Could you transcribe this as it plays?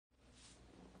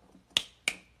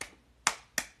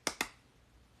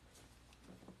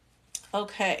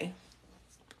Okay.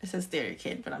 It says theory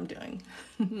kid, but I'm doing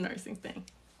nursing thing.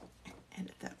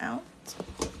 Edit that out.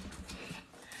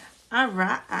 All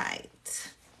right.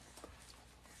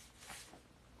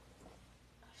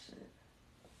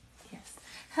 Yes.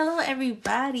 Hello,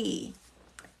 everybody.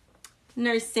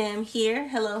 Nurse Sam here.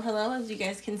 Hello, hello. As you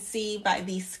guys can see by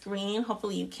the screen,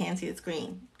 hopefully you can see the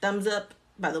screen. Thumbs up,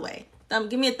 by the way.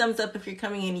 Give me a thumbs up if you're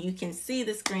coming in and you can see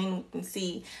the screen. You can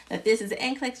see that this is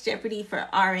NCLEX Jeopardy for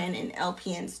RN and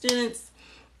LPN students.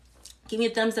 Give me a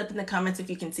thumbs up in the comments if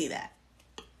you can see that.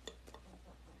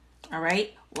 All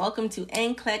right. Welcome to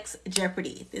NCLEX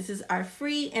Jeopardy. This is our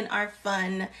free and our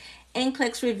fun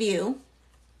NCLEX review.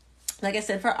 Like I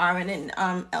said, for RN and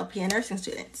LPN nursing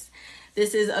students.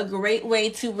 This is a great way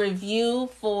to review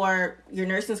for your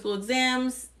nursing school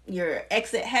exams, your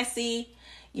exit HESI,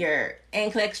 your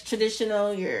NCLEX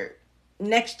traditional, your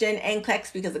next gen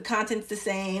NCLEX because the content's the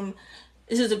same.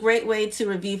 This is a great way to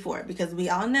review for it because we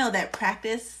all know that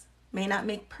practice may not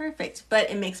make perfect, but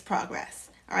it makes progress.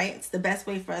 All right, it's the best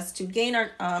way for us to gain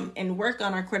our and work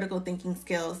on our critical thinking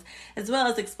skills, as well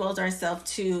as expose ourselves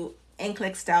to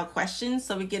NCLEX style questions,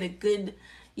 so we get a good,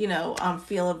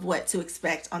 feel of what to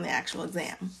expect on the actual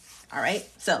exam. All right,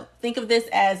 so think of this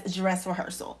as dress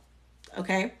rehearsal.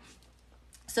 Okay,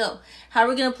 so how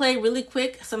we're gonna play really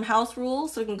quick, some house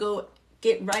rules, so we can go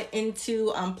get right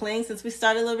into playing since we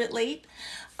started a little bit late.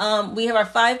 We have our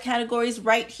 5 categories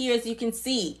right here, as you can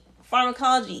see: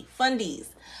 pharmacology, fundies,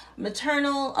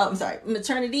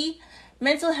 maternity,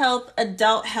 mental health,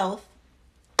 adult health.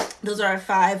 Those are our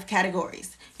 5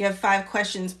 categories. You have 5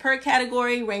 questions per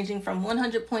category, ranging from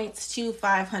 100 points to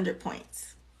 500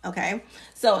 points. Okay,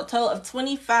 so a total of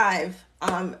 25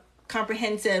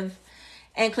 comprehensive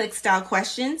NCLEX style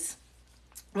questions.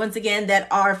 Once again, that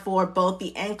are for both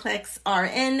the NCLEX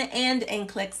RN and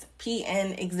NCLEX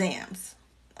PN exams.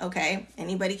 Okay,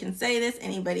 anybody can say this.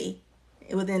 Anybody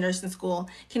within nursing school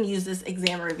can use this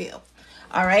exam review.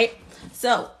 All right,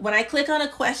 so when I click on a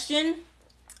question,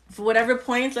 for whatever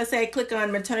points, let's say I click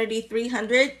on maternity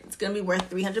 300, it's going to be worth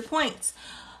 300 points.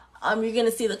 You're going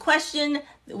to see the question,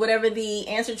 whatever the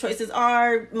answer choices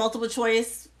are, multiple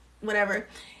choice, whatever.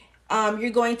 You're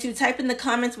going to type in the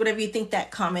comments whatever you think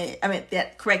that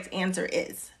that correct answer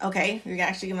is. Okay, you're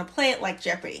actually going to play it like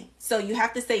Jeopardy. So you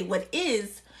have to say what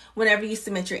is whenever you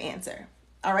submit your answer.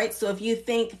 All right, so if you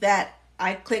think that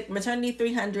I click maternity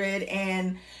 300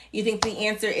 and you think the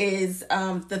answer is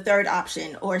the third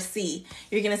option or C,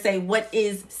 you're going to say, what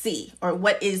is C or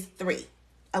what is 3?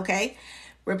 Okay,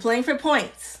 we're playing for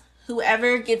points.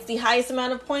 Whoever gets the highest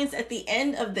amount of points at the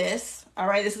end of this, all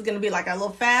right, this is going to be like a little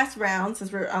fast round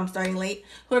since we're starting late.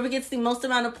 Whoever gets the most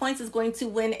amount of points is going to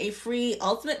win a free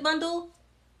ultimate bundle.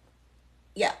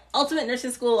 Yeah, ultimate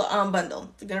nursing school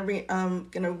bundle. They're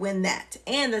gonna win that,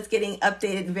 and that's getting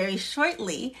updated very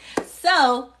shortly.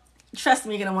 So trust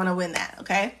me, you're gonna want to win that.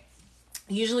 Okay,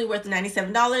 usually worth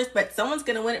 $97, but someone's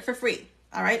gonna win it for free.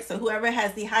 All right, so whoever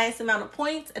has the highest amount of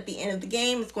points at the end of the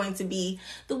game is going to be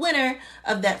the winner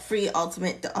of that free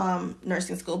ultimate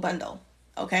nursing school bundle.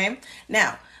 Okay,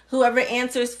 now whoever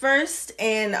answers first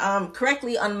and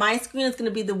correctly on my screen is going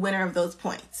to be the winner of those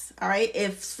points. All right.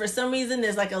 If for some reason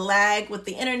there's like a lag with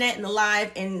the internet and the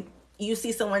live and you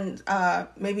see someone,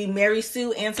 maybe Mary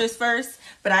Sue answers first,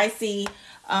 but I see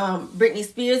Britney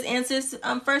Spears answers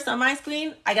first on my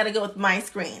screen, I got to go with my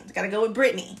screen. I got to go with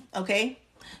Britney. Okay.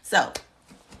 So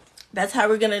that's how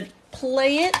we're going to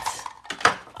play it.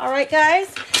 All right,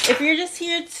 guys, if you're just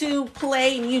here to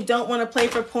play and you don't want to play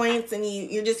for points and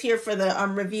you're just here for the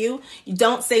review, you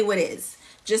don't say what is.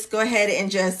 Just go ahead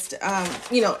and just,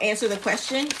 answer the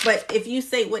question. But if you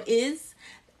say what is,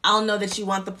 I'll know that you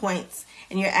want the points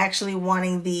and you're actually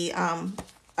wanting the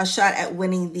a shot at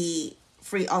winning the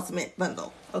free ultimate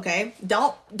bundle. Okay,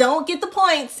 don't get the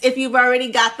points if you've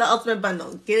already got the ultimate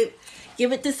bundle. Give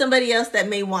it to somebody else that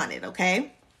may want it.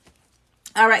 Okay.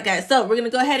 All right, guys, so we're going to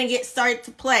go ahead and get started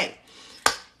to play.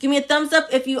 Give me a thumbs up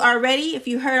if you are ready, if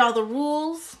you heard all the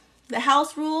rules, the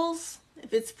house rules,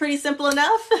 if it's pretty simple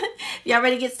enough. If y'all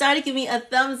ready to get started, give me a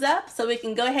thumbs up so we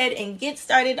can go ahead and get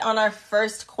started on our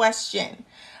first question.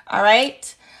 All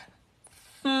right,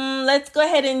 let's go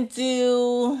ahead and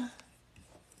do,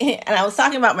 and I was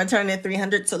talking about maternity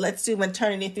 300, so let's do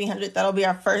maternity 300. That'll be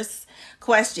our first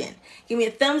question. Give me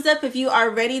a thumbs up if you are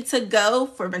ready to go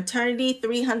for maternity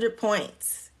 300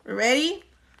 points. Ready?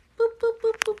 Boop, boop,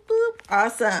 boop, boop, boop.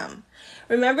 Awesome.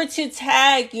 Remember to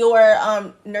tag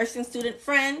your nursing student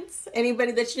friends,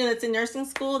 anybody that you know that's in nursing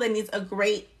school that needs a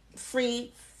great,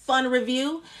 free, fun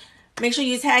review. Make sure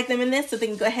you tag them in this so they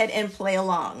can go ahead and play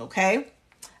along, okay?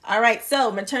 All right,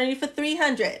 so maternity for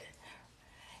 300.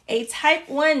 A type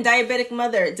 1 diabetic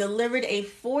mother delivered a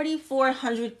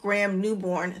 4,400 gram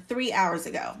newborn 3 hours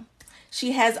ago.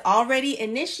 She has already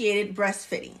initiated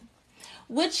breastfeeding.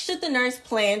 Which should the nurse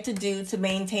plan to do to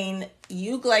maintain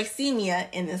euglycemia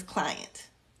in this client?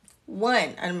 1,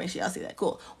 I'm going to make sure y'all see that.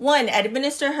 Cool. 1,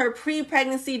 administer her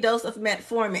pre-pregnancy dose of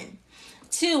metformin.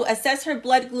 2, assess her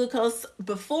blood glucose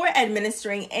before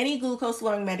administering any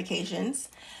glucose-lowering medications.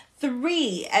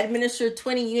 3, administer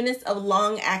 20 units of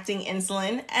long-acting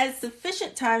insulin as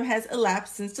sufficient time has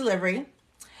elapsed since delivery.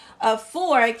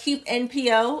 4, keep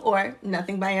NPO, or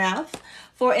nothing by mouth,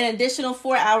 for an additional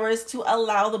 4 hours to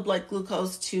allow the blood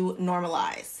glucose to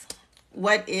normalize.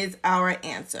 What is our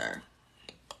answer?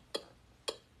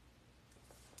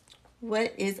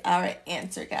 What is our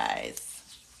answer, guys?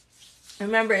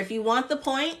 Remember, if you want the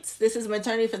points, this is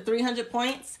maternity for 300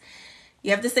 points. You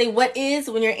have to say what is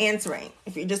when you're answering.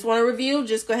 If you just want to review,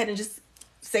 just go ahead and just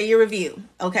say your review,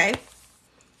 okay?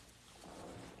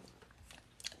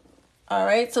 All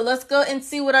right, so let's go and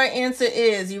see what our answer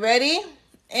is. You ready?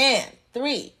 And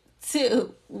 3,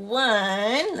 2,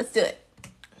 1. Let's do it.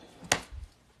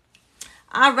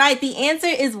 All right, the answer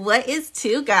is what is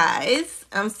 2, guys.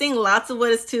 I'm seeing lots of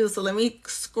what is 2, so let me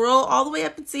scroll all the way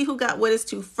up and see who got what is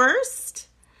 2 first.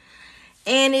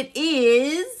 And it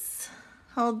is,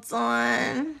 hold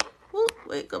on.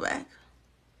 Wait, go back.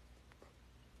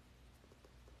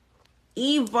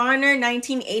 E. Varner,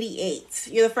 1988.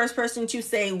 You're the first person to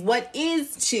say what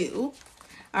is 2,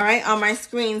 all right, on my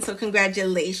screen, so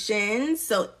congratulations.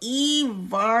 So E.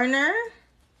 Varner,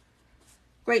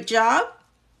 great job.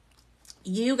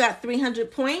 You got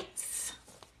 300 points,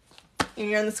 and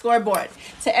you're on the scoreboard.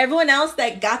 To everyone else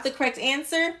that got the correct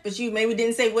answer, but you maybe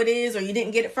didn't say what is, or you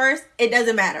didn't get it first, it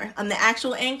doesn't matter. On the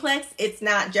actual NCLEX, it's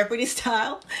not Jeopardy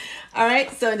style, all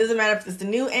right? So it doesn't matter if it's the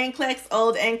new NCLEX,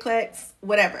 old NCLEX,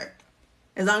 whatever.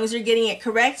 As long as you're getting it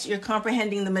correct, you're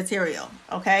comprehending the material,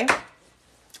 okay?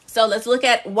 So let's look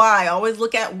at why. Always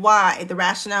look at why, the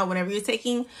rationale. Whenever you're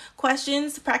taking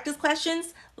questions, practice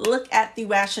questions, look at the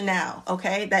rationale,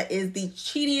 okay? That is the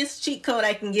cheatiest cheat code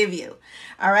I can give you,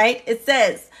 all right? It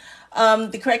says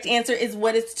the correct answer is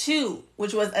what is 2,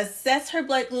 which was assess her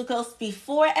blood glucose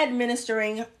before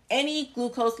administering any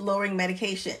glucose-lowering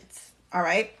medications, all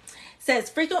right? It says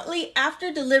frequently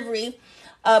after delivery,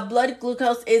 blood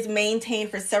glucose is maintained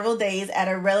for several days at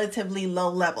a relatively low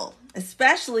level,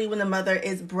 especially when the mother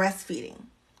is breastfeeding,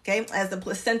 okay, as the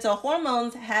placental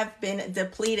hormones have been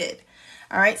depleted.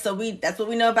 All right, so that's what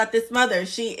we know about this mother.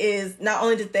 She is, not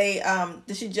only did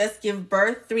she just give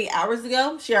birth 3 hours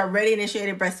ago, she already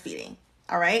initiated breastfeeding,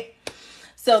 all right?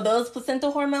 So those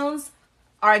placental hormones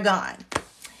are gone.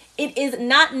 It is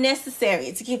not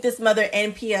necessary to keep this mother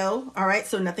NPO, all right,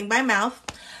 so nothing by mouth.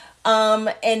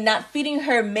 And not feeding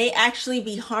her may actually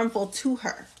be harmful to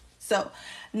her. So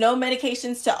no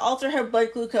medications to alter her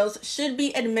blood glucose should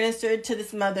be administered to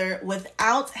this mother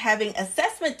without having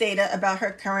assessment data about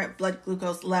her current blood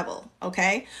glucose level,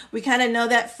 okay? We kind of know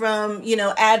that from,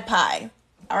 ADPI,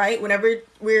 all right? Whenever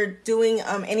we're doing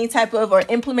any type of, or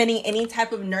implementing any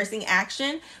type of nursing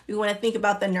action, we want to think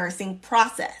about the nursing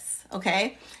process,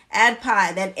 okay?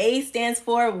 ADPI, that A stands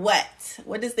for what?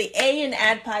 What does the A in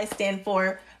ADPI stand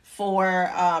for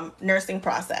nursing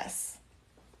process?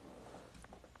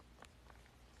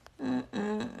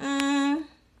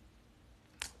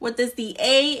 What does the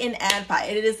A in ADPI?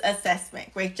 It is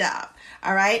assessment. Great job.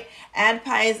 All right.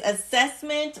 ADPI is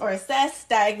assessment, or assess,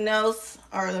 diagnose,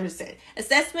 or let me say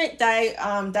assessment,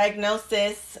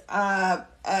 diagnosis,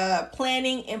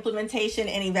 planning, implementation,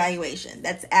 and evaluation.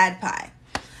 That's ADPI.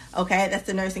 Okay. That's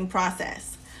the nursing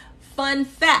process. Fun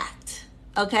fact.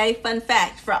 Okay. Fun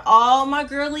fact for all my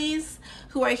girlies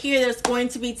who are here that's going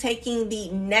to be taking the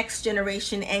next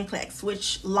generation NCLEX,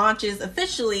 which launches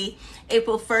officially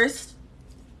April 1st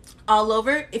all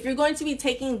over. If you're going to be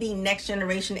taking the next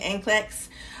generation NCLEX,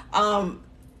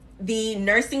 the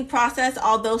nursing process,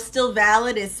 although still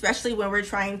valid, especially when we're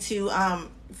trying to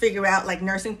figure out like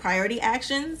nursing priority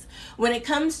actions, when it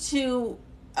comes to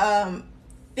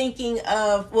thinking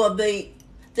of, well,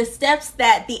 the steps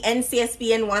that the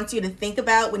NCSBN wants you to think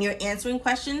about when you're answering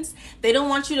questions, they don't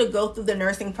want you to go through the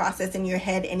nursing process in your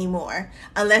head anymore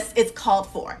unless it's called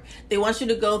for. They want you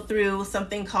to go through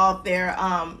something called their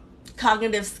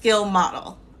cognitive skill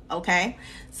model, okay?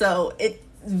 So it's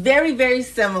very, very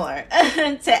similar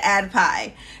to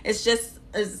ADPI. It's just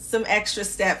some extra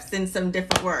steps and some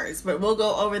different words, but we'll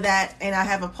go over that, and I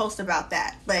have a post about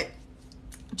that, but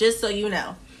just so you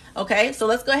know, okay? So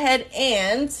let's go ahead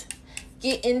and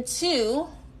get into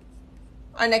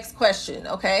our next question,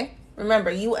 okay? Remember,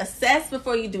 you assess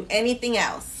before you do anything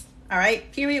else, All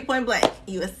right, period, point blank.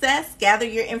 You assess, gather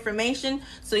your information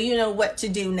so you know what to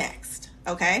do next,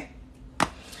 okay?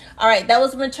 All right, that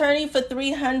was maternity for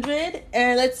 300,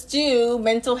 and let's do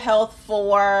mental health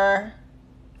for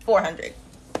 400.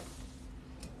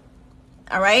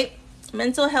 All right,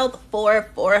 mental health for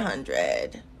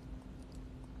 400.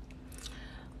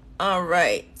 All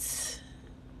right.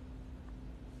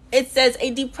 It says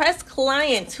a depressed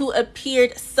client who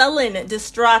appeared sullen,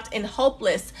 distraught, and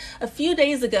hopeless a few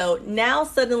days ago now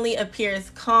suddenly appears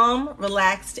calm,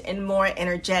 relaxed, and more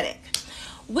energetic.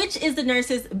 Which is the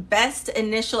nurse's best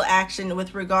initial action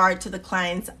with regard to the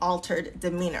client's altered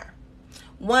demeanor?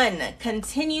 1.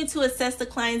 Continue to assess the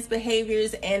client's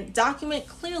behaviors and document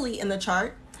clearly in the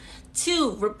chart.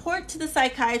 2. Report to the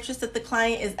psychiatrist that the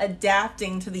client is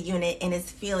adapting to the unit and is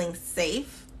feeling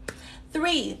safe.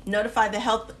 3. Notify the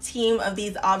health team of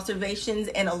these observations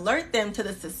and alert them to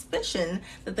the suspicion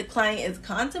that the client is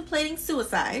contemplating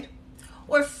suicide.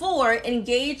 Or 4.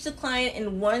 Engage the client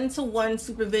in one-to-one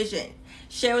supervision.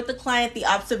 Share with the client the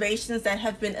observations that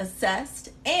have been assessed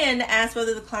and ask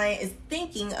whether the client is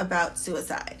thinking about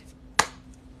suicide.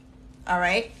 All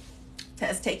right.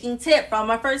 Test taking tip for all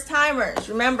my first timers.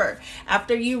 Remember,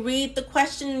 after you read the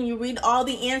question, you read all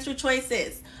the answer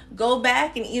choices. Go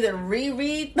back and either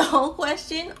reread the whole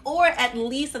question or at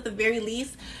the very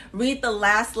least, read the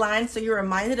last line so you're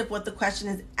reminded of what the question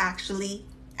is actually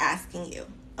asking you.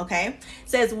 Okay? It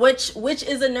says which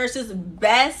is a nurse's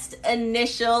best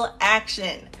initial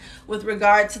action with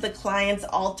regard to the client's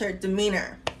altered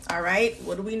demeanor. All right,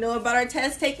 what do we know about our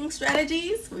test taking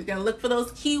strategies? We're going to look for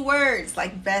those keywords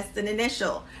like best and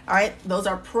initial. All right, those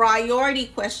are priority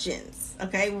questions.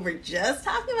 Okay, we were just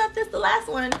talking about this the last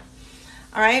one.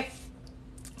 All right,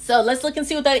 so let's look and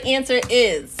see what that answer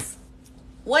is.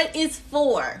 What is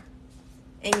 4?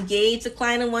 Engage the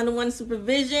client in one-to-one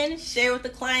supervision. Share with the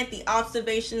client the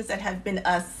observations that have been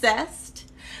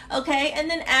assessed. Okay, and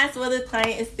then ask whether the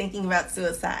client is thinking about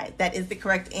suicide. That is the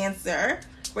correct answer.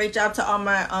 Great job to all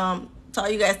my to all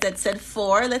you guys that said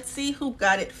 4. Let's see who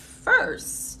got it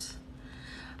first.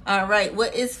 All right,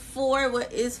 what is 4?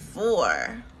 What is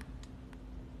 4?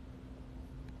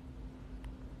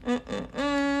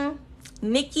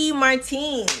 Nikki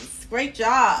Martins. Great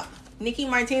job. Nikki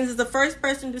Martins is the first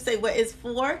person to say what is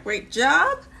 4. Great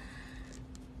job.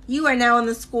 You are now on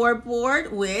the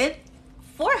scoreboard with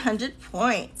 400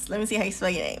 points. Let me see how you spell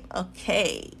your name.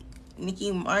 Okay,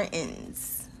 Nikki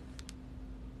Martins.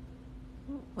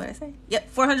 What did I say? Yep,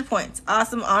 400 points.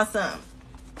 Awesome, awesome.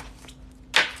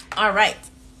 All right.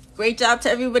 Great job to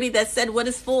everybody that said what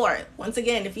is 4. Once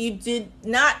again, if you did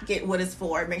not get what is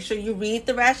 4, make sure you read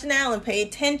the rationale and pay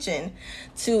attention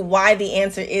to why the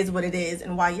answer is what it is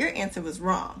and why your answer was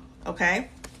wrong, okay?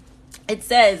 It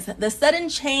says, the sudden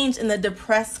change in the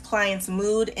depressed client's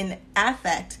mood and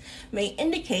affect may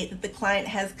indicate that the client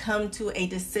has come to a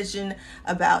decision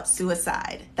about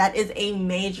suicide. That is a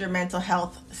major mental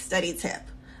health study tip,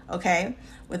 okay,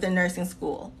 with a nursing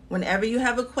school. Whenever you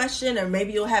have a question, or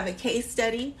maybe you'll have a case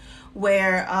study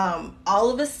where all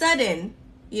of a sudden,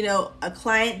 you know, a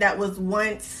client that was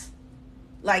once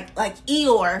like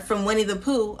Eeyore from Winnie the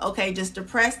Pooh, okay, just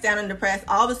depressed, down and depressed,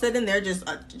 all of a sudden they're just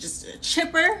a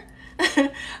chipper,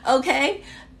 okay,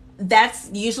 that's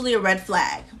usually a red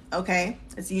flag, okay?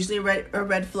 It's usually a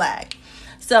red flag.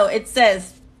 So it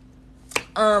says,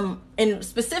 and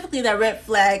specifically that red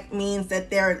flag means that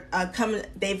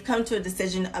they've come to a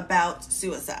decision about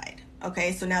suicide,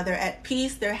 okay? So now they're at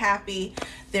peace, they're happy,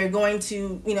 they're going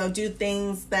to, you know, do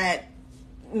things that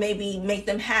maybe make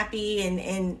them happy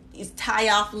and tie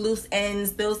off loose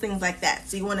ends, those things like that.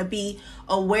 So you want to be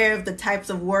aware of the types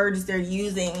of words they're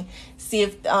using, see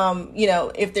if, you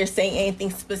know, if they're saying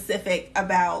anything specific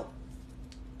about,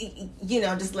 you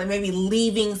know, just like maybe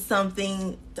leaving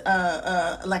something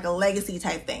like a legacy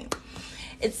type thing.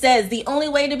 It says the only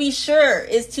way to be sure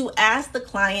is to ask the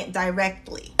client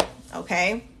directly,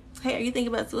 okay? Hey, are you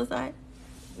thinking about suicide?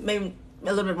 Maybe a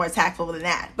little bit more tactful than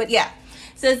that. But yeah,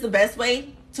 it says the best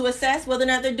way to assess whether or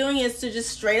not they're doing it is to just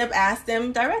straight up ask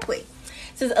them directly. It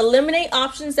says eliminate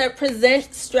options that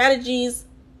present strategies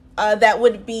that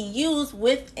would be used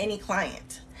with any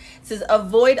client. It says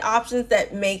avoid options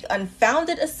that make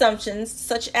unfounded assumptions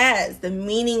such as the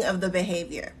meaning of the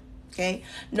behavior. Okay,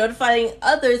 notifying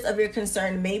others of your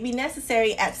concern may be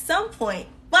necessary at some point,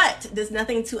 but there's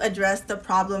nothing to address the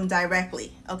problem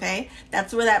directly. Okay,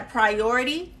 that's where that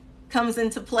priority comes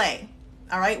into play.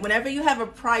 All right, whenever you have a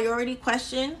priority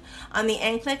question on the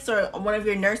NCLEX or one of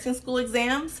your nursing school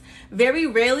exams, very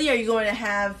rarely are you going to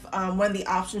have one of the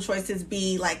option choices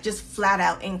be like just flat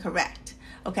out incorrect.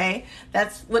 Okay,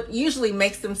 that's what usually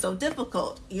makes them so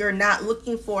difficult. You're not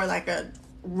looking for like a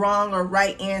wrong or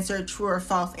right answer, true or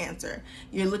false answer.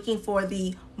 You're looking for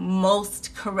the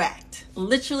most correct,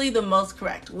 literally the most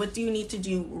correct. What do you need to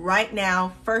do right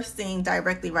now, first thing,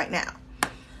 directly right now?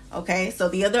 Okay, so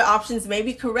the other options may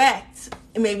be correct,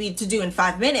 maybe to do in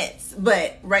 5 minutes,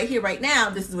 but right here, right now,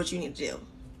 this is what you need to do.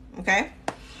 Okay?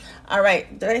 All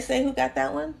right, did I say who got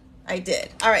that one? I did.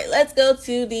 All right, let's go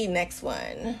to the next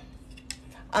one.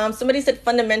 Somebody said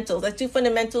fundamentals. Let's do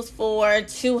fundamentals for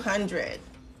 200.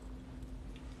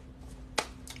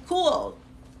 Cool.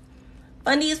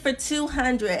 Fundies for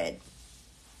 200.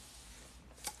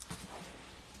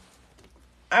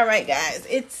 All right, guys.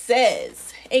 It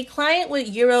says a client with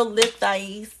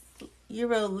urolithiasis.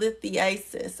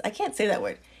 I can't say that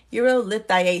word.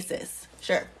 Urolithiasis.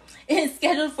 Sure. Is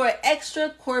scheduled for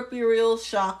extracorporeal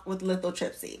shock with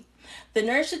lithotripsy. The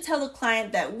nurse should tell the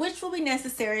client that which will be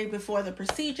necessary before the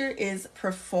procedure is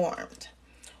performed.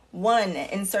 1.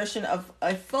 Insertion of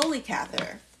a Foley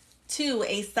catheter. 2.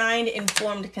 A signed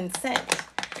informed consent.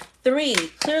 3.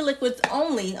 Clear liquids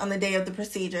only on the day of the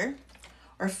procedure.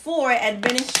 Or 4.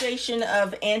 Administration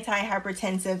of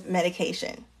antihypertensive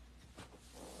medication.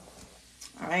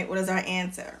 All right, what is our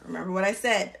answer? Remember what I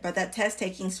said about that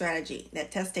test-taking strategy,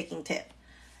 that test-taking tip.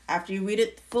 After you read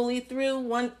it fully through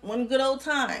one good old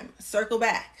time, circle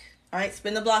back. All right,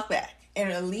 spin the block back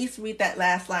and at least read that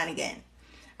last line again.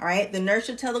 All right, the nurse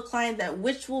should tell the client that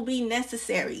which will be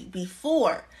necessary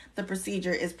before the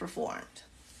procedure is performed.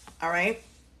 All right.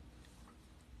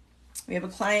 We have a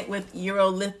client with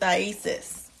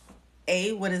urolithiasis.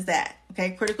 A, what is that?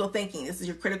 Okay, critical thinking. This is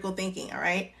your critical thinking, all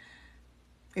right?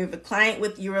 We have a client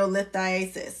with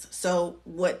urolithiasis. So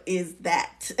what is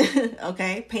that?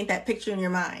 Okay, paint that picture in your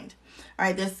mind. All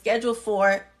right, they're scheduled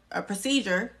for a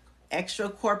procedure,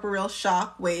 extracorporeal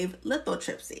shock wave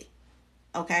lithotripsy.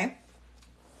 Okay,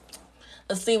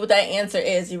 let's see what that answer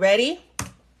is. You ready?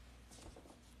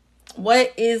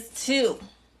 What is 2?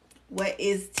 What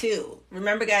is 2?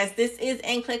 Remember, guys, this is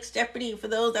NCLEX Jeopardy for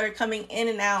those that are coming in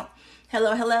and out.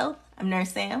 Hello, hello. I'm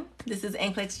Nurse Sam. This is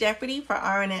NCLEX Jeopardy for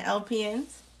RN and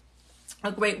LPNs.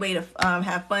 A great way to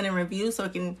have fun and review so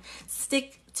it can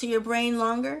stick to your brain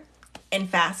longer and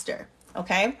faster.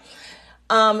 Okay.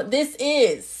 This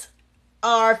is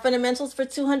our fundamentals for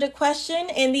 200 question,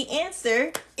 and the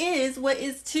answer is what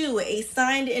is 2? A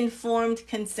signed informed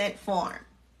consent form.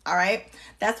 All right.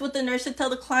 That's what the nurse should tell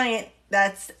the client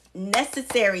that's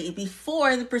necessary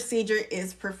before the procedure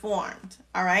is performed.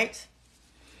 All right.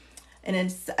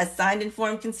 And a signed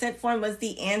informed consent form was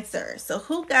the answer. So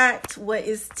who got what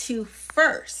is 2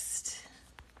 first?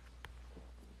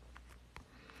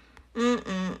 Let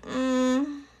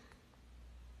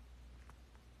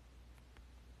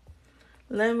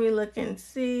me look and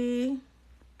see.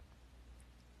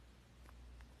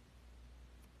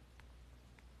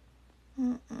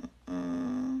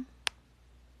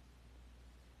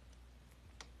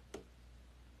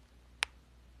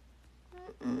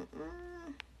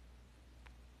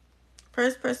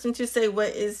 First person to say what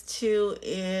is 2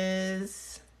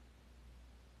 is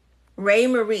Ray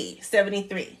Marie,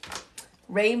 73.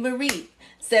 Ray Marie,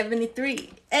 73.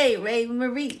 Hey, Ray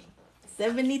Marie,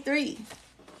 73.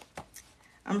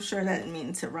 I'm sure that didn't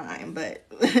mean to rhyme, but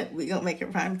we're going to make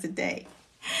it rhyme today.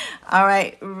 All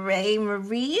right, Ray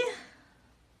Marie,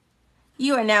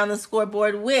 you are now on the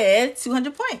scoreboard with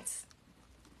 200 points.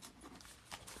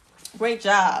 Great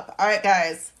job. All right,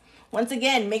 guys. Once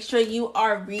again, make sure you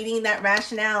are reading that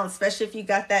rationale, especially if you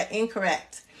got that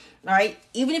incorrect. All right.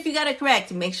 Even if you got it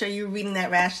correct, make sure you're reading that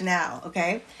rationale.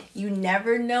 Okay. You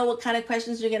never know what kind of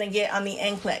questions you're going to get on the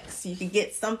NCLEX. You could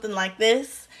get something like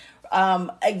this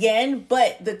again,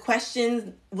 but the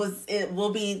question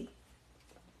it'll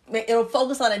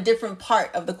focus on a different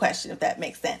part of the question, if that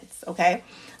makes sense. Okay.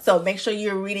 So make sure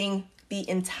you're reading the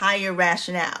entire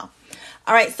rationale.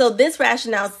 All right. So this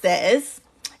rationale says,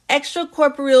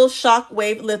 extracorporeal shock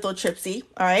wave lithotripsy,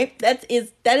 all right, that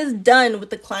is done with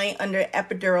the client under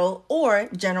epidural or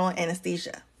general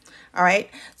anesthesia, all right?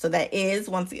 So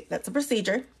that's a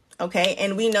procedure, okay?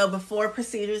 And we know before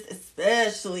procedures,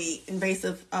 especially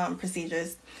invasive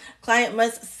procedures, client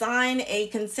must sign a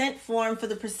consent form for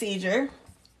the procedure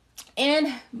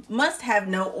and must have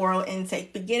no oral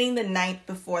intake beginning the night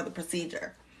before the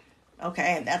procedure,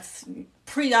 okay? And that's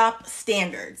pre-op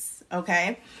standards,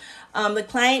 okay? The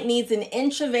client needs an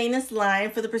intravenous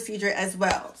line for the procedure as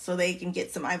well, so they can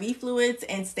get some IV fluids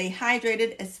and stay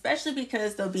hydrated, especially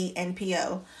because they'll be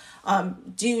NPO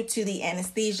due to the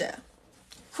anesthesia.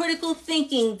 Critical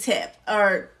thinking tip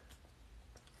or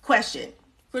question,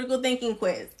 critical thinking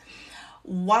quiz.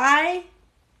 Why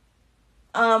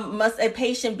must a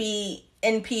patient be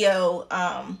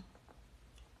NPO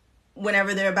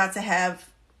whenever they're about to have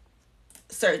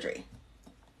surgery?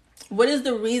 What is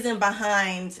the reason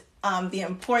behind the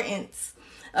importance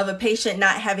of a patient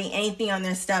not having anything on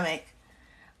their stomach,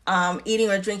 eating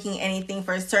or drinking anything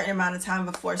for a certain amount of time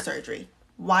before surgery?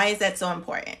 Why is that so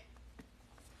important?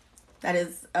 That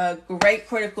is a great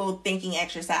critical thinking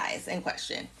exercise and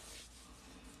question.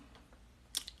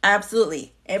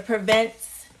 Absolutely. It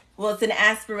prevents, well, it's an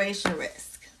aspiration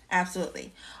risk.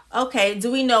 Absolutely. Okay,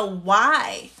 do we know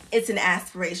why it's an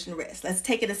aspiration risk? Let's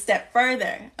take it a step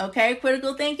further. Okay,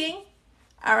 critical thinking.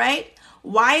 All right.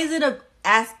 Why is it an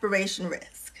aspiration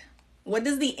risk? What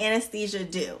does the anesthesia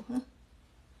do?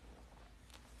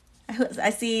 I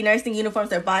see nursing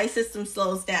uniforms, their body system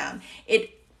slows down.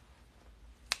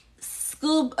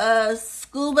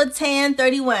 Scuba Tan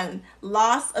 31,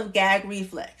 loss of gag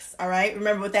reflex. All right.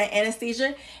 Remember, with that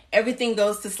anesthesia, everything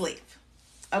goes to sleep.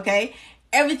 Okay.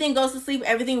 Everything goes to sleep.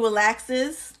 Everything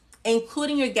relaxes,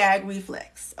 including your gag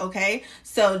reflex. Okay.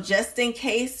 So just in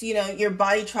case, your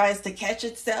body tries to catch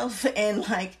itself and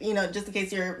just in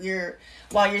case you're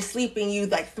while you're sleeping, you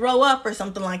throw up or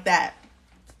something like that.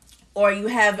 Or you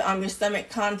have your stomach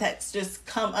contents just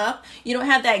come up. You don't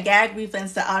have that gag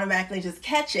reflex to automatically just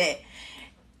catch it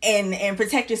and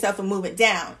protect yourself and move it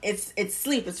down. It's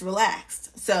sleep, it's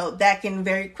relaxed. So that can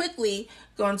very quickly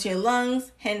go into your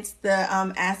lungs, hence the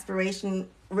aspiration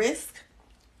risk.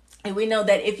 And we know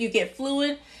that if you get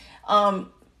fluid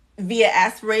via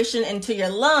aspiration into your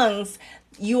lungs,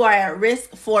 you are at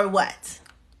risk for what?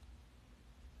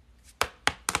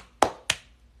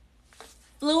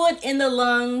 Fluid in the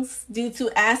lungs due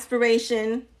to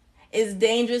aspiration is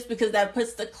dangerous because that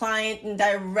puts the client in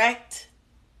direct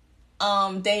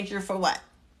danger for what?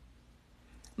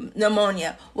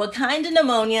 Pneumonia. What kind of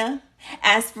pneumonia?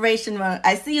 Aspiration.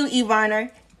 I see you, E.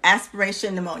 Varner.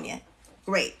 Aspiration pneumonia.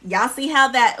 Great. Y'all see how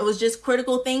that was just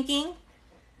critical thinking?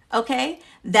 Okay.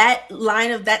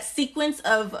 That sequence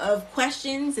of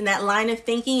questions and that line of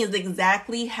thinking is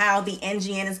exactly how the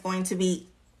NGN is going to be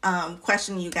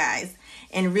questioning you guys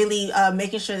and really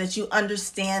making sure that you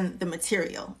understand the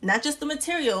material. Not just the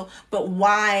material, but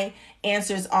why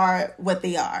answers are what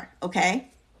they are. Okay.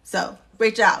 So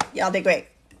great job. Y'all did great.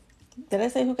 Did I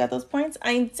say who got those points?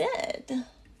 I did.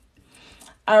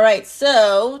 All right.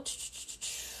 So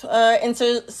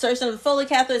insertion of the Foley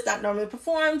catheter is not normally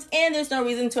performed, and there's no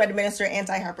reason to administer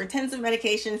antihypertensive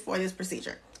medication for this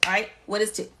procedure. All right. What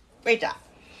is 2? Great job.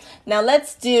 Now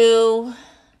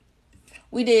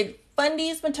we did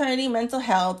fundies, maternity, mental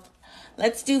health.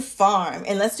 Let's do farm,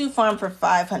 and let's do farm for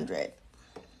 500.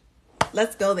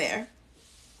 Let's go there.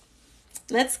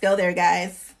 Let's go there,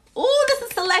 guys. Ooh, this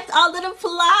is select all that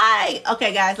apply.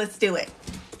 Okay, guys, let's do it.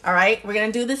 All right, we're going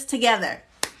to do this together.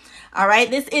 All right,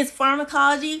 this is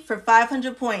pharmacology for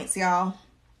 500 points, y'all.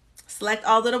 Select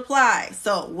all that apply.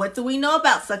 So what do we know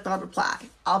about select all that apply?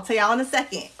 I'll tell y'all in a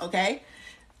second, okay?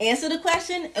 Answer the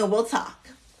question and we'll talk.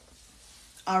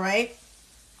 All right?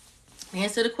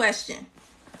 Answer the question.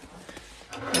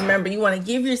 Remember, you want to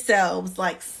give yourselves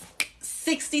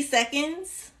 60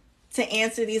 seconds to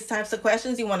answer these types of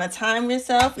questions. You want to time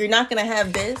yourself. You're not going to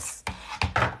have this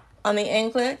on the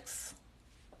NCLEX.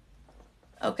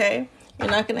 Okay? You're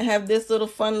not going to have this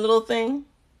fun little thing.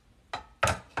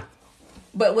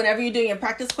 But whenever you're doing your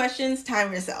practice questions,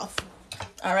 time yourself.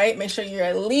 All right? Make sure you're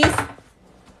at least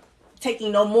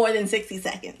taking no more than 60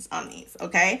 seconds on these,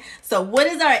 okay? So what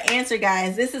is our answer,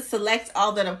 guys? This is select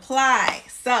all that apply.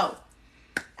 So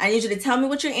I need you to tell me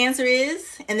what your answer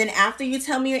is, and then after you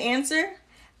tell me your answer,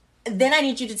 then I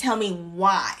need you to tell me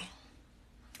why.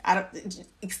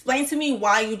 Explain to me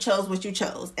why you chose what you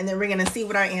chose, and then we're going to see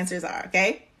what our answers are,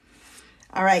 okay?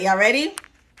 All right, y'all ready?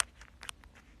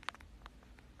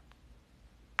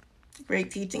 Great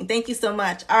teaching. Thank you so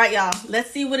much. All right, y'all. Let's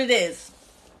see what it is.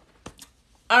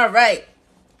 All right.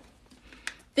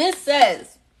 This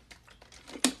says,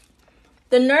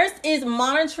 the nurse is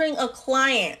monitoring a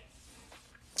client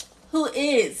who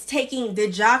is taking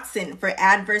digoxin for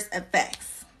adverse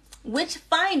effects. Which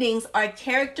findings are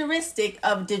characteristic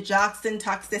of digoxin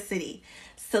toxicity?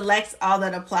 Select all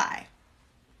that apply.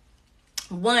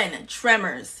 1,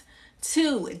 tremors.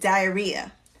 2,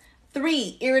 diarrhea.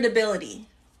 3, irritability.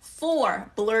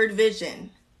 4, blurred vision.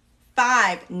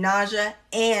 5, nausea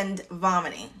and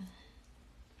vomiting.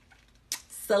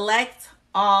 Select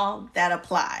all that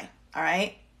apply. All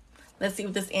right. Let's see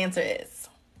what this answer is.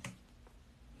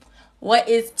 What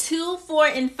is 2, 4,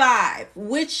 and 5?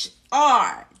 Which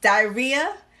are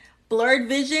diarrhea, blurred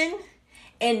vision,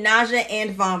 and nausea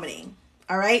and vomiting.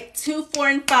 All right. 2, 4,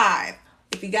 and 5.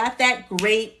 If you got that,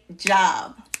 great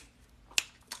job.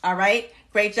 All right.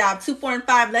 Great job. 2, 4, and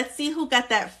 5. Let's see who got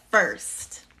that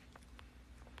first.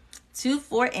 2,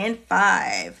 4, and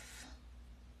 5.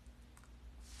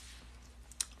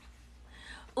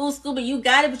 Ooh, Scuba, you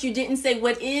got it, but you didn't say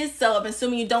what is, so I'm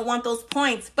assuming you don't want those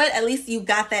points. But at least you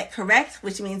got that correct,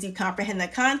 which means you comprehend the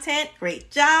content. Great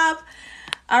job.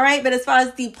 All right, but as far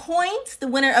as the points, the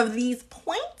winner of these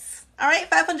points, all right,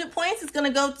 500 points is going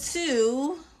to go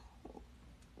to,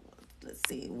 let's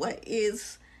see, what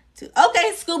is two?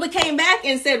 Okay, Scuba came back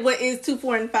and said what is 2,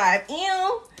 4, and 5.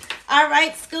 Ew. All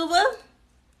right, Scuba.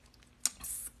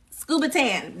 Scuba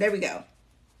Tan. There we go.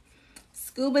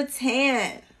 Scuba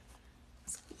Tan.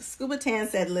 Scuba Tan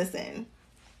said, listen,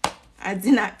 I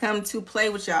did not come to play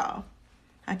with y'all.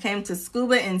 I came to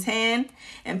scuba and tan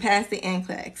and pass the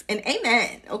NCLEX. And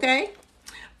amen, okay?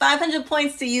 500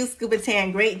 points to you, Scuba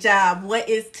Tan. Great job. What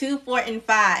is 2, 4, and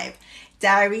 5?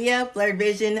 Diarrhea, blurred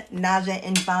vision, nausea,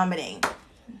 and vomiting.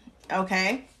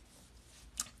 Okay?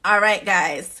 All right,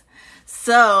 guys.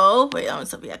 So, wait,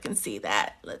 so I can see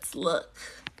that. Let's look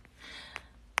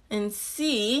and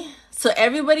see. So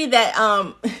everybody that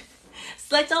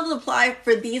select all to apply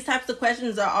for these types of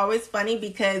questions are always funny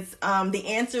because the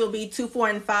answer will be 2, 4,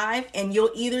 and 5, and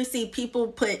you'll either see people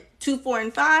put 2, 4,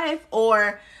 and 5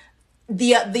 or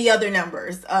the other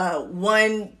numbers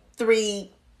 1,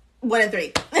 3, 1 and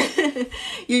 3.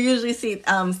 You usually see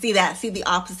the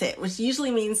opposite, which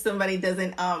usually means somebody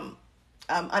doesn't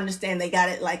understand, they got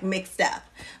it like mixed up.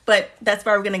 But that's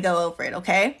why we're gonna go over it,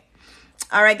 okay?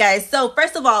 All right, guys. So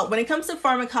first of all, when it comes to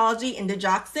pharmacology and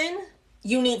digoxin,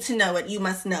 you need to know it. You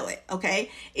must know it, okay?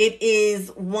 It is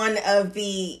one of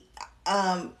the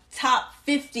top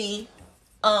 50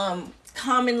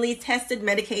 commonly tested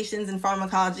medications in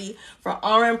pharmacology for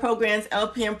RN programs,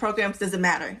 LPN programs, doesn't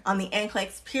matter. On the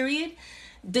NCLEX period,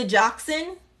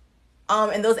 digoxin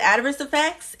and those adverse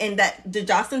effects and that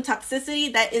digoxin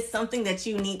toxicity, that is something that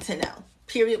you need to know.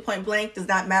 Period, point blank. Does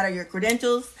not matter your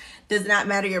credentials, does not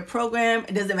matter your program,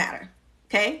 it doesn't matter.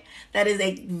 Okay, that is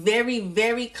a very,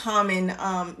 very common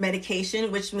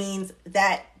medication, which means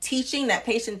that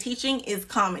patient teaching is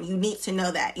common. You need to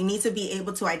know that. You need to be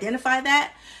able to identify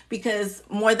that because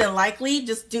more than likely,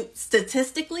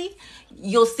 statistically,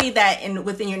 you'll see that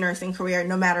within your nursing career,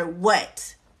 no matter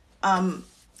what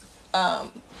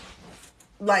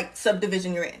like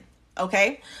subdivision you're in.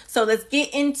 Okay, so let's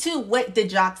get into what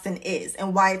digoxin is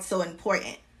and why it's so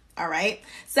important. All right.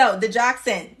 So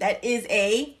digoxin, that is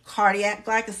a cardiac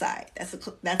glycoside. That's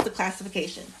the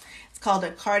classification. It's called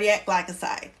a cardiac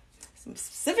glycoside.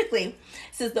 Specifically, it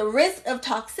says the risk of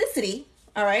toxicity,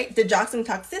 all right, digoxin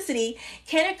toxicity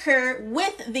can occur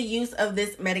with the use of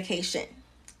this medication.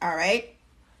 All right.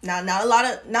 Now,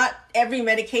 not every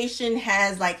medication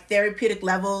has like therapeutic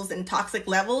levels and toxic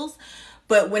levels,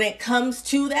 but when it comes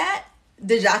to that,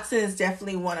 digoxin is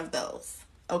definitely one of those.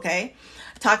 Okay.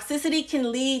 Toxicity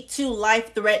can lead to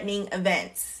life-threatening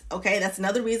events. Okay, that's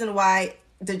another reason why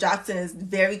digoxin is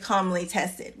very commonly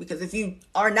tested, because if you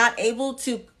are not able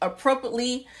to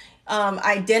appropriately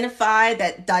identify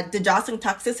that digoxin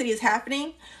toxicity is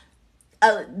happening,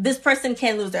 this person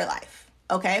can lose their life.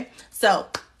 Okay, so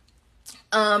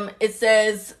it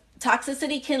says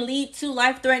toxicity can lead to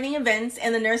life-threatening events,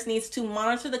 and the nurse needs to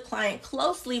monitor the client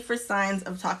closely for signs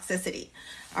of toxicity.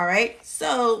 All right,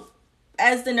 so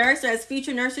as the nurse or as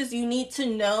future nurses, you need to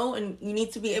know and you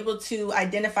need to be able to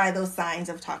identify those signs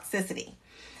of toxicity.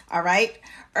 All right.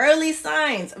 Early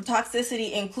signs of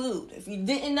toxicity include, if you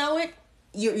didn't know it,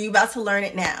 you're about to learn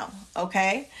it now.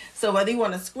 Okay. So whether you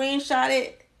want to screenshot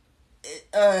it,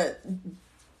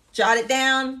 jot it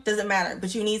down, doesn't matter,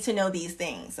 but you need to know these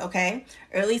things. Okay.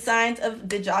 Early signs of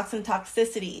digoxin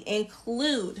toxicity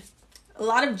include a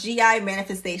lot of GI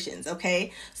manifestations.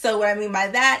 Okay. So what I mean by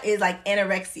that is like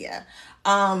anorexia.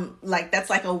 Like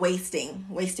that's like a wasting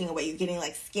away. You're getting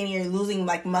like skinnier, losing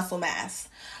like muscle mass.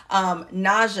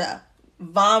 Nausea,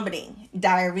 vomiting,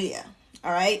 diarrhea.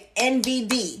 All right.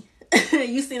 NBD.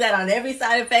 You see that on every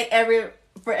side effect,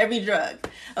 for every drug.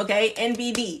 Okay.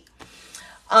 NBD.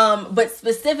 But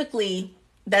specifically,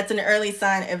 that's an early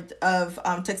sign of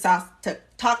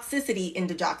toxicity in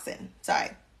digoxin.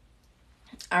 Sorry.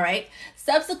 All right.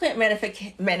 Subsequent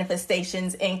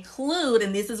manifestations include,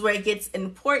 and this is where it gets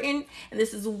important, and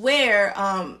this is where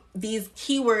these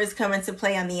keywords come into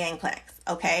play on the NCLEX.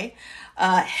 Okay.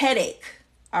 Headache.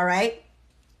 All right.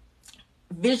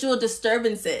 Visual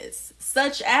disturbances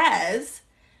such as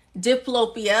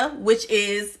diplopia, which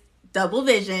is double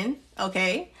vision.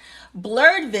 Okay.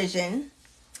 Blurred vision,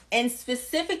 and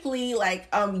specifically like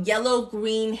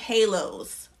yellow-green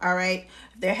halos. All right.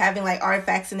 They're having like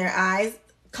artifacts in their eyes.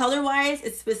 Color-wise,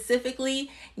 it's specifically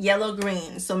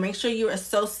yellow-green. So make sure you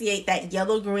associate that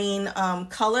yellow-green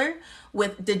color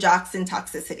with digoxin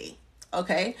toxicity.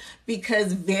 okay?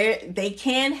 Because they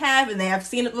can have, and they have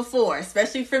seen it before,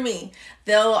 especially for me,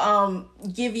 they'll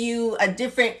give you a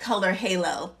different color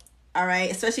halo, all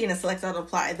right? Especially in a select auto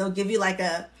apply. They'll give you like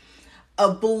a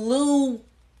blue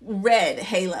red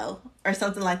halo or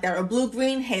something like that, or blue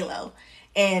green halo,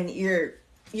 and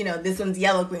this one's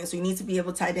yellow green, so you need to be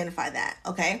able to identify that,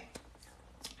 okay?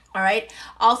 All right.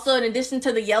 Also, in addition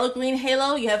to the yellow green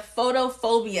halo, you have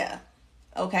photophobia,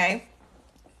 okay?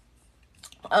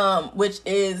 Which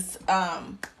is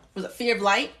was it fear of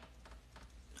light?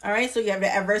 All right, so you have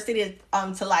the adversity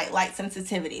to light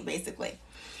sensitivity, basically.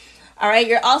 All right,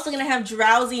 you're also going to have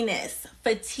drowsiness,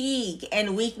 fatigue,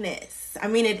 and weakness. I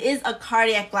mean, it is a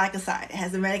cardiac glycoside. It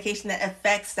has a medication that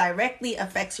directly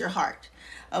affects your heart.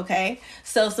 Okay,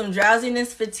 so some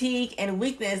drowsiness, fatigue, and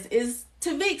weakness is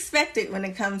to be expected when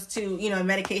it comes to, a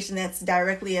medication that's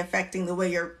directly affecting the way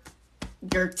your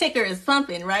ticker is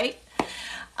pumping, right?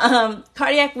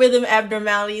 Cardiac rhythm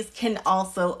abnormalities can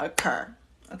also occur.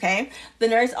 Okay, the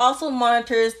nurse also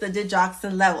monitors the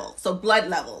digoxin level, so blood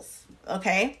levels.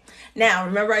 Okay, now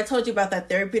remember I told you about that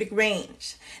therapeutic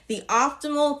range. The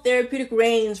optimal therapeutic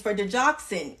range for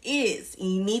digoxin is,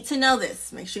 you need to know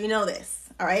this, make sure you know this,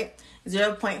 all right,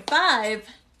 0.5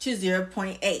 to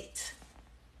 0.8.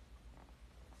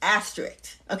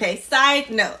 Asterisk. Okay, side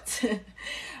note.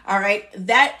 All right,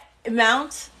 that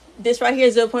amount, this right here,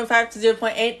 0.5 to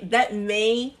 0.8, that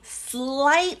may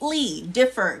slightly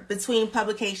differ between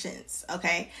publications,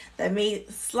 okay? That may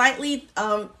slightly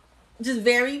just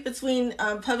vary between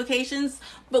publications,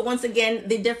 but once again,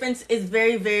 the difference is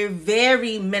very, very,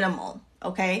 very minimal,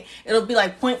 okay? It'll be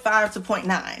like 0.5 to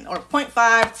 0.9 or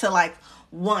 0.5 to like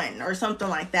 1 or something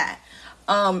like that.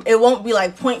 It won't be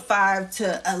like 0.5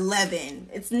 to 11.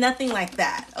 It's nothing like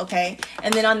that, okay?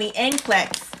 And then on the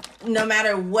NCLEX, no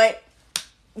matter what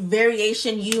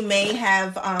variation you may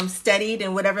have studied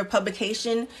in whatever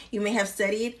publication you may have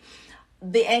studied,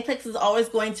 the NCLEX is always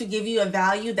going to give you a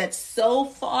value that's so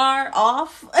far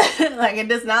off, like it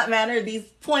does not matter, these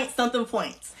something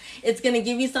points. It's going to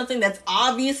give you something that's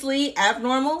obviously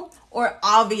abnormal or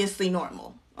obviously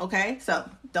normal, okay? So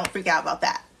don't freak out about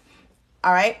that.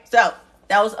 All right, so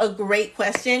that was a great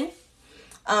question,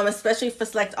 especially for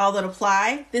Select All That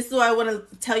Apply. This is what I want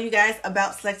to tell you guys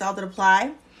about Select All That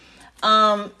Apply.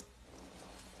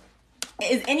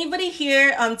 Is anybody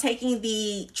here taking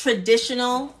the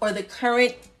traditional or the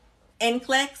current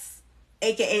NCLEX?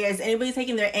 AKA, is anybody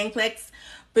taking their NCLEX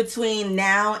between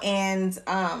now and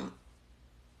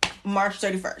March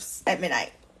 31st at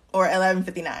midnight or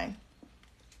 11:59?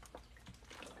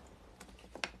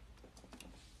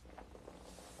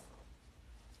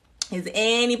 Is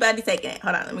anybody taking it?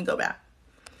 Hold on, let me go back.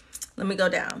 Let me go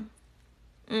down.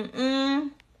 Let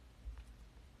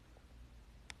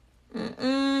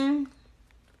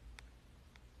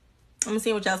me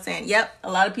see what y'all saying. Yep,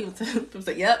 a lot of people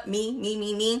say, yep,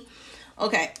 me.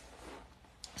 Okay,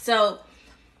 so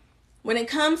when it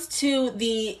comes to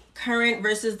the current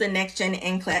versus the next gen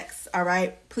NCLEX, all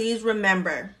right, please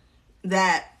remember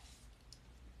that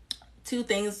two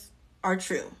things are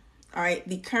true. All right,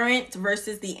 the current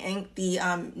versus the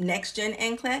next gen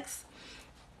NCLEX,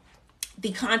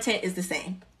 the content is the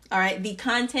same. All right, the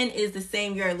content is the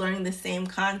same. You're learning the same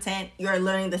content. You're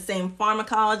learning the same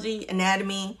pharmacology,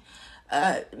 anatomy,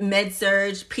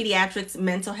 med-surg, pediatrics,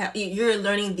 mental health. You're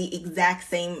learning the exact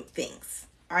same things.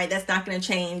 All right, that's not going to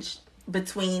change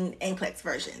between NCLEX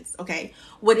versions. Okay,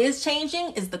 what is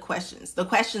changing is the questions. The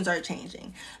questions are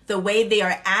changing. The way they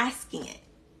are asking it.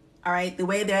 All right, the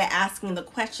way they're asking the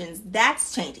questions,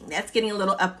 that's changing. That's getting a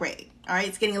little upgrade. All right,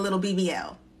 it's getting a little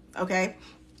BBL. Okay,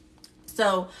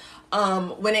 so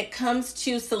when it comes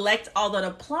to Select All That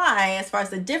Apply, as far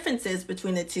as the differences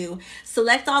between the two,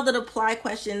 Select All That Apply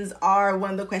questions are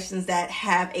one of the questions that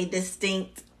have a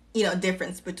distinct,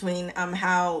 difference between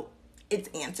how it's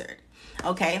answered.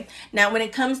 Okay, now when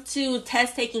it comes to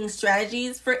test taking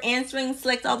strategies for answering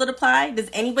Select All That Apply, does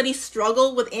anybody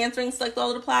struggle with answering Select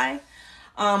All That Apply?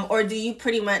 Or do you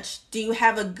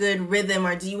have a good rhythm,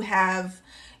 or do you have,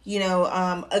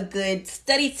 a good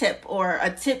study tip or a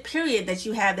tip period that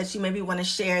you have that you maybe want to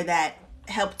share that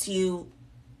helped you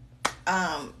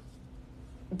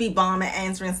be bomb at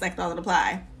answering Select All That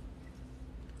Apply?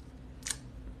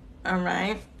 All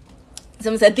right.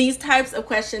 Someone said, these types of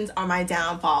questions are my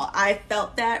downfall. I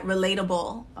felt that.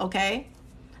 Relatable. Okay.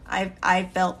 I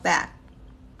felt that.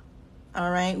 All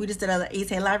right, we just did another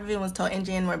essay live review and was told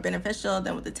NGN more beneficial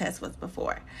than what the test was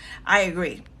before. I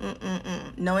agree.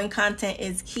 Knowing content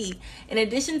is key. In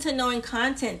addition to knowing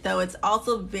content, though, it's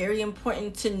also very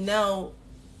important to know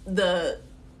the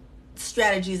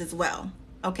strategies as well.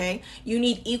 Okay, you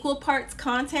need equal parts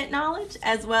content knowledge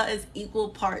as well as equal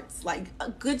parts like a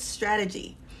good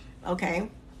strategy. Okay,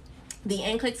 the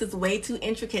NCLEX is way too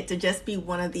intricate to just be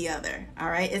one or the other. All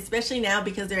right, especially now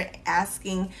because they're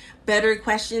asking better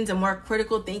questions and more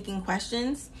critical thinking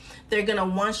questions. They're gonna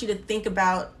want you to think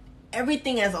about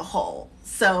everything as a whole.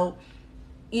 So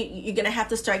you're gonna have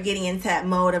to start getting into that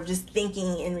mode of just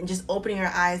thinking and just opening your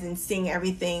eyes and seeing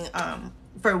everything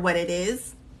for what it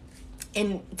is,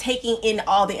 and taking in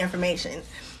all the information,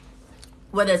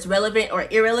 whether it's relevant or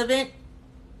irrelevant.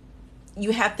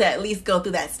 You have to at least go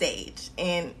through that stage,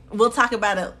 and we'll talk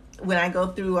about it when I go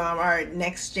through our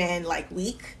next gen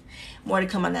week. More to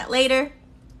come on that later.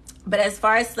 But as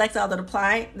far as select all that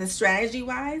apply, the strategy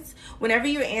wise, whenever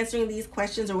you're answering these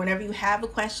questions or whenever you have a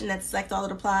question that's select all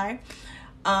that apply,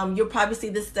 you'll probably see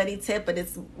this study tip, but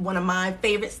it's one of my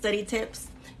favorite study tips.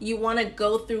 You want to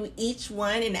go through each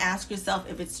one and ask yourself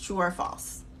if it's true or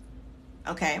false.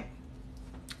 Okay.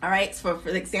 All right. So for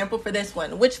example, for this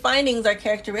one, which findings are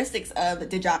characteristics of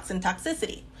digoxin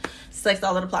toxicity? Select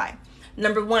all that apply.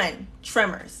 Number 1,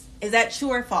 tremors. Is that true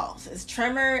or false? Is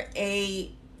tremor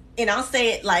and I'll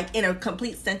say it in a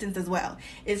complete sentence as well.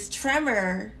 Is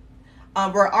tremor,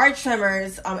 or are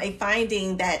tremors a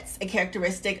finding that's a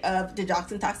characteristic of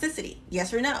digoxin toxicity?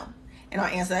 Yes or no? And I'll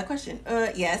answer that question.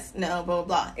 Yes, no, blah, blah,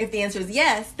 blah. If the answer is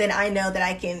yes, then I know that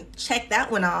I can check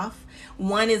that one off.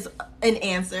 One is an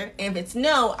answer. And if it's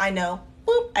no, I know,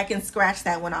 boop, I can scratch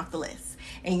that one off the list.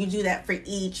 And you do that for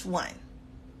each one.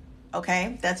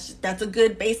 Okay? That's a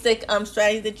good basic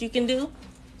strategy that you can do.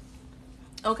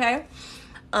 Okay?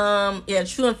 Yeah,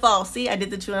 true and false. See, I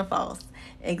did the true and false.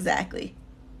 Exactly.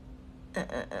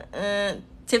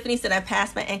 Tiffany said I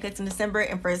passed my NCLEX in December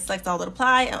and for select all that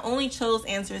apply, I only chose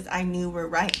answers I knew were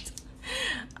right.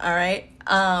 All right.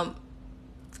 And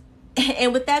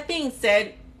with that being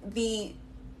said,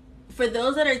 for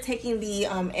those that are taking the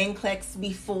NCLEX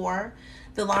before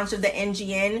the launch of the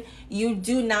NGN, you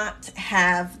do not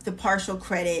have the partial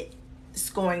credit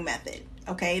scoring method.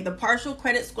 Okay, the partial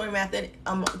credit scoring method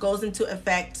goes into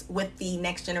effect with the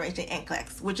next generation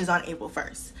NCLEX, which is on April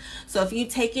 1st. So if you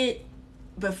take it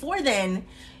before then,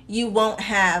 you won't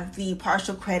have the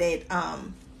partial credit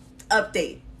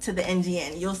update to the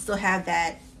NGN. You'll still have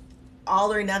that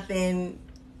all or nothing,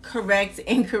 correct,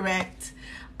 incorrect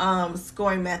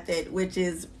scoring method, which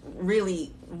is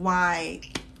really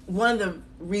one of the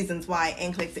reasons why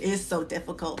NCLEX is so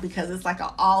difficult, because it's like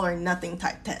an all or nothing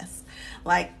type test.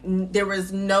 There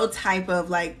was no type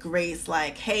of grace,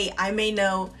 hey, I may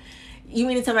know, you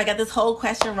mean to tell me I got this whole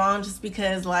question wrong just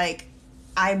because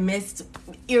I missed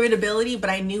irritability, but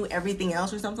I knew everything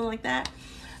else or something like that.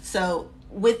 So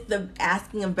with the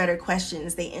asking of better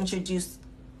questions, they introduced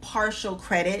partial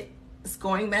credit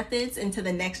scoring methods into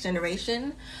the next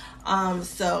generation.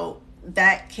 So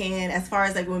that can, as far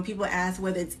as when people ask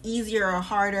whether it's easier or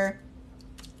harder,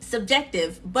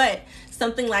 subjective, but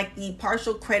something like the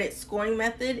partial credit scoring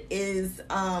method is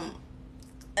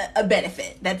a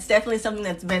benefit. That's definitely something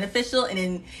that's beneficial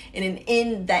and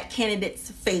in that candidate's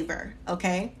favor.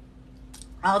 Okay,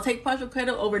 I'll take partial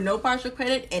credit over no partial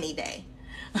credit any day.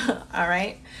 All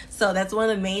right, so that's one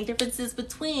of the main differences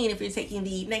between if you're taking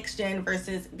the next gen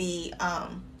versus the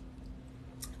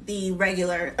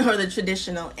regular or the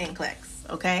traditional NCLEX.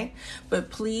 Okay, but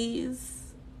please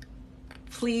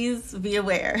be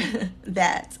aware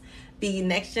that the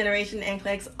next generation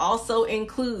NCLEX also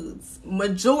includes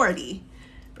majority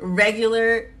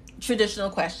regular traditional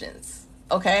questions.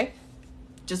 Okay,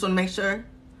 just want to make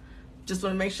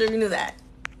sure you knew that.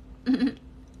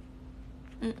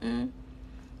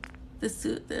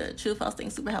 The true false thing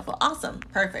super helpful. Awesome,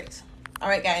 perfect. All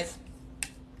right, guys.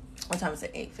 What time is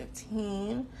it?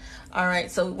 8:15. All right,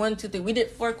 so 1, 2, 3. We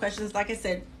did 4 questions. Like I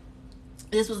said,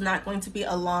 this was not going to be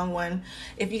a long one.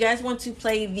 If you guys want to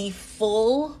play the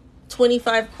full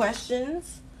 25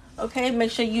 questions, okay, make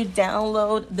sure you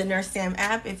download the Nurse Sam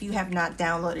app if you have not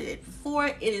downloaded it before.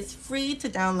 It is free to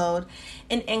download,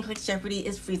 and NCLEX Jeopardy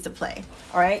is free to play.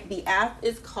 All right, the app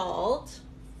is called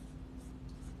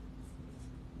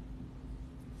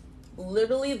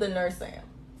literally the Nurse Sam.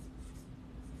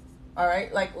 All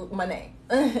right, like my name,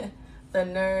 the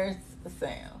Nurse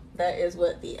Sam. That is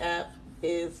what the app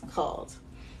is called.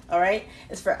 All right,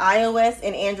 it's for iOS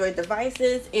and Android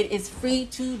devices. It is free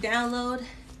to download.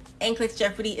 NCLEX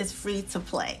Jeopardy is free to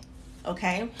play.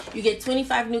 Okay, you get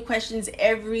 25 new questions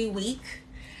every week.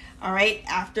 All right,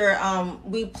 after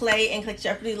we play NCLEX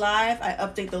Jeopardy live, I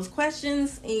update those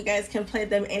questions, and you guys can play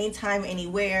them anytime,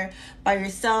 anywhere, by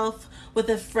yourself, with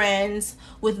a friend,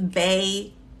 with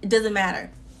bae. It doesn't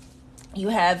matter. You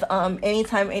have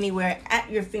anytime, anywhere at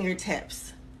your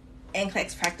fingertips.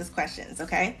 NCLEX practice questions,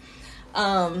 okay?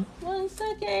 1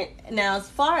 second. Now, as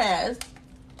far as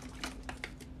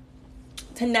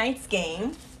tonight's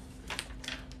game,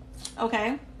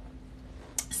 okay,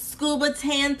 Scuba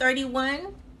Tan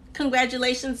 31,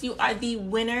 congratulations, you are the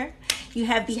winner. You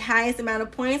have the highest amount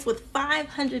of points with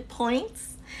 500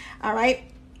 points. All right.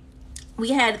 We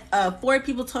had 4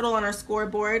 people total on our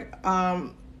scoreboard.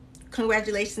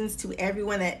 Congratulations to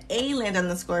everyone that A, landed on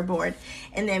the scoreboard,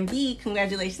 and then B,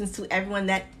 congratulations to everyone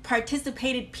that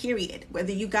participated, period.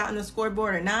 Whether you got on the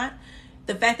scoreboard or not,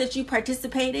 the fact that you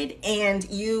participated and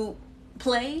you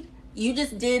played, you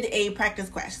just did a practice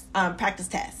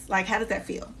test. Like, how does that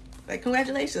feel? Like,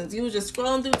 congratulations. You were just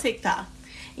scrolling through TikTok.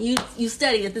 You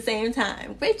studied at the same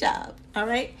time. Great job. All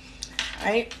right.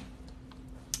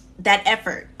 That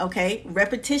effort, okay?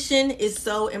 Repetition is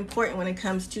so important when it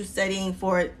comes to studying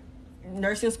for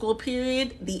nursing school,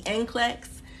 period. The NCLEX,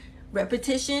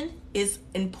 repetition is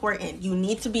important. You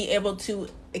need to be able to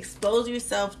expose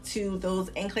yourself to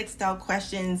those NCLEX style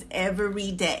questions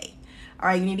every day. All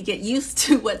right, you need to get used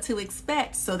to what to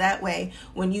expect, so that way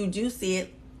when you do see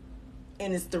it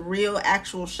and it's the real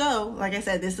actual show, like I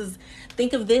said,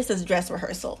 think of this as dress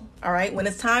rehearsal. All right, when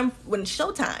it's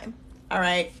showtime, all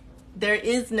right, there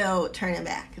is no turning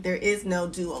back. There is no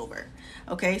do-over.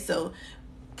 Okay, so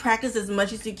practice as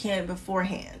much as you can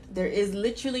beforehand. There is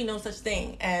literally no such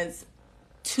thing as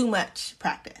too much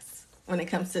practice when it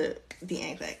comes to the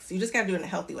NCLEX. You just got to do it in a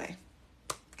healthy way.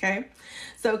 Okay,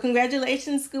 so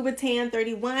congratulations, Scuba Tan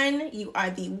 31. You are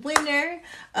the winner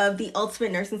of the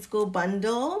Ultimate Nursing School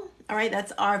Bundle. All right,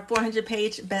 that's our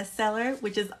 400-page bestseller,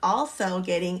 which is also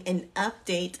getting an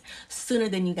update sooner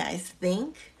than you guys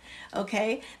think.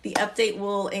 Okay, the update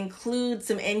will include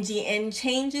some NGN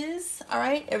changes. All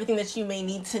right, everything that you may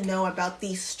need to know about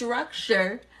the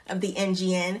structure of the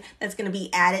NGN that's going to be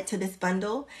added to this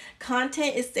bundle.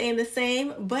 Content is staying the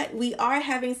same, but we are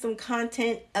having some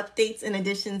content updates and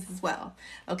additions as well.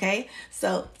 Okay,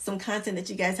 so some content that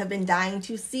you guys have been dying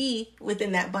to see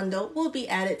within that bundle will be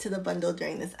added to the bundle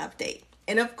during this update.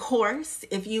 And of course,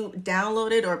 if you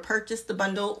downloaded or purchased the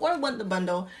bundle or want the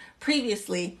bundle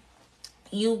previously,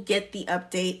 you get the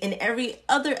update and every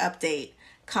other update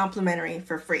complimentary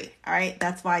for free. All right,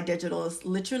 that's why digital is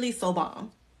literally so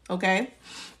bomb. Okay,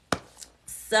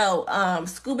 so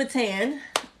Scuba Tan,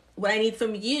 what I need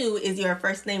from you is your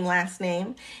first name, last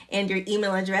name, and your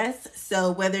email address.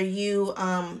 So whether you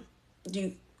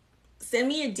send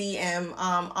me a DM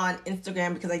on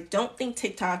Instagram, because I don't think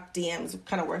TikTok DMs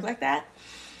kind of work like that.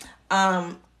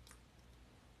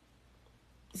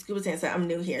 Scuba Tan said, I'm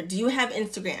new here. Do you have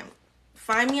Instagram?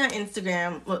 Find me on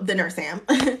Instagram, well, the Nurse Sam.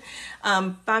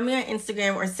 Find me on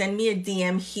Instagram or send me a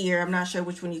DM here. I'm not sure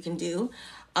which one you can do.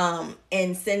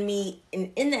 And send me,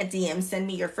 in that DM, send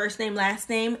me your first name, last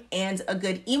name, and a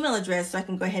good email address so I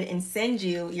can go ahead and send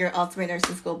you your Ultimate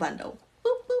Nursing School Bundle.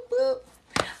 Boop, boop, boop.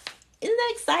 Isn't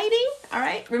that exciting? All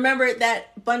right. Remember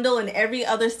that bundle and every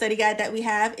other study guide that we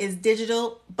have is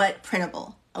digital but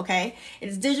printable. Okay.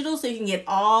 It's digital so you can get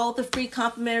all the free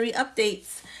complimentary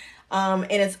updates.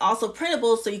 And it's also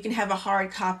printable so you can have a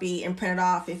hard copy and print it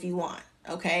off if you want.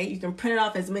 Okay. You can print it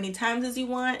off as many times as you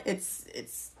want.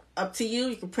 It's up to you.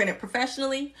 You can print it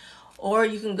professionally, or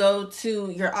you can go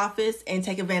to your office and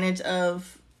take advantage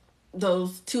of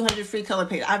those 200 free color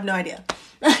pages. I have no idea,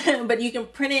 but you can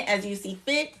print it as you see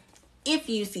fit, if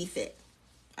you see fit.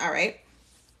 All right.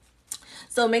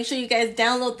 So make sure you guys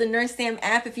download the Nurse Sam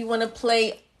app if you want to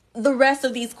play the rest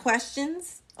of these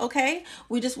questions. Okay,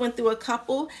 we just went through a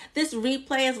couple. This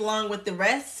replay is along with the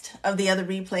rest of the other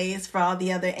replays for all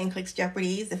the other NCLEX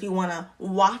Jeopardies. If you want to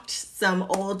watch some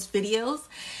old videos,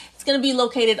 it's going to be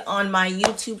located on my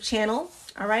YouTube channel.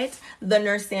 All right,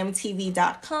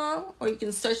 thenursesamtv.com, or you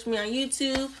can search me on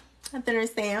YouTube at The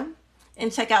Nurse Sam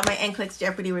and check out my NCLEX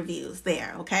Jeopardy reviews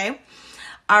there. Okay.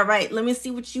 All right, let me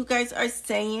see what you guys are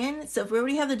saying. So if we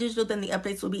already have the digital, then the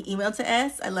updates will be emailed to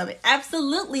us. I love it.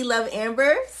 Absolutely love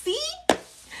Amber.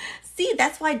 See,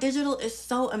 that's why digital is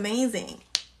so amazing.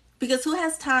 Because who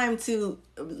has time to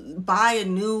buy a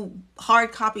new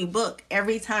hard copy book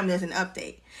every time there's an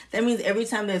update? That means every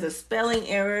time there's a spelling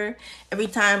error, every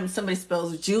time somebody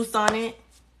spells juice on it,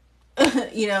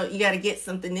 you got to get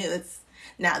something new.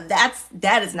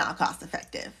 That is not cost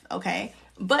effective, okay?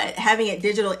 But having it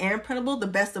digital and printable, the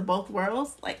best of both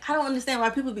worlds, like, I don't understand why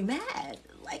people be mad.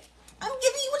 Like, I'm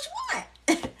giving you what you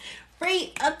want.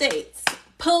 Free updates.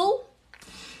 Pooh.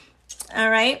 All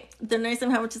right. The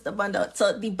nursing, how much is the bundle?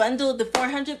 So the bundle, the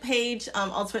 400-page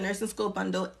Ultimate Nursing School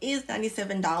Bundle is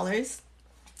 $97.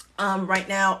 Right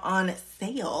now on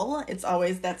sale.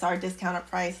 That's our discounted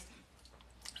price.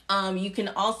 You can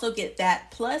also get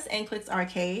that plus NCLEX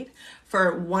Arcade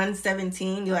for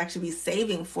 $117. You'll actually be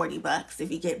saving $40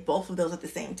 if you get both of those at the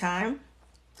same time.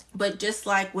 But just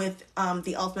like with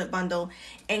the Ultimate Bundle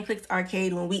NCLEX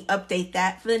Arcade, when we update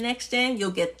that for the next gen,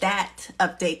 you'll get that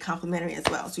update complimentary as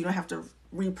well. So you don't have to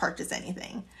repurchase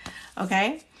anything.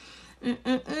 Okay? I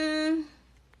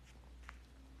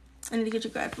need to get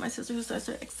your guide for my sister who starts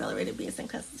her accelerated BSN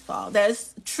class this fall. That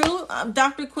is true,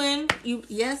 Dr. Quinn.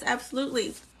 Yes,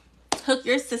 absolutely. Hook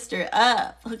your sister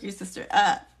up. Hook your sister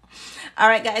up. All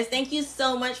right, guys. Thank you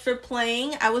so much for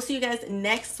playing. I will see you guys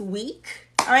next week.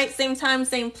 All right, same time,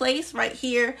 same place, right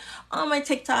here on my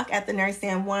TikTok at the Nurse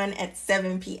Sam 1 at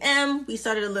 7 p.m. We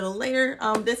started a little later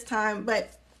this time,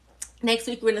 but next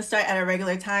week we're going to start at a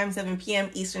regular time, 7 p.m.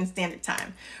 Eastern Standard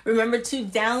Time. Remember to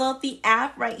download the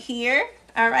app right here.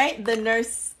 All right, the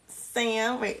Nurse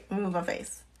Sam. Wait, let me move my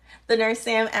face. The Nurse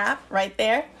Sam app right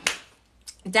there.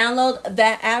 Download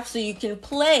that app so you can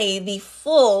play the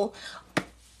full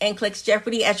NCLEX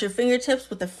Jeopardy at your fingertips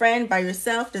with a friend, by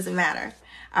yourself, doesn't matter.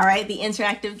 All right, the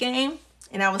interactive game.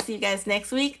 And I will see you guys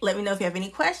next week. Let me know if you have any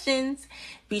questions.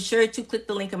 Be sure to click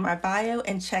the link in my bio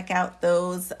and check out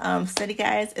those study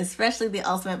guides, especially the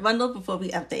Ultimate Bundle, before we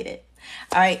update it.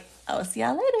 All right, I will see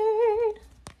y'all later.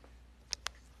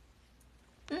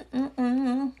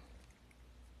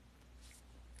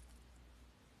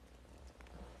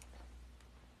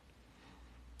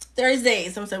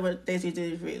 Thursdays. I'm sorry, what days you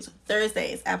do reviews?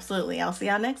 Thursdays, absolutely. I'll see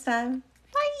y'all next time.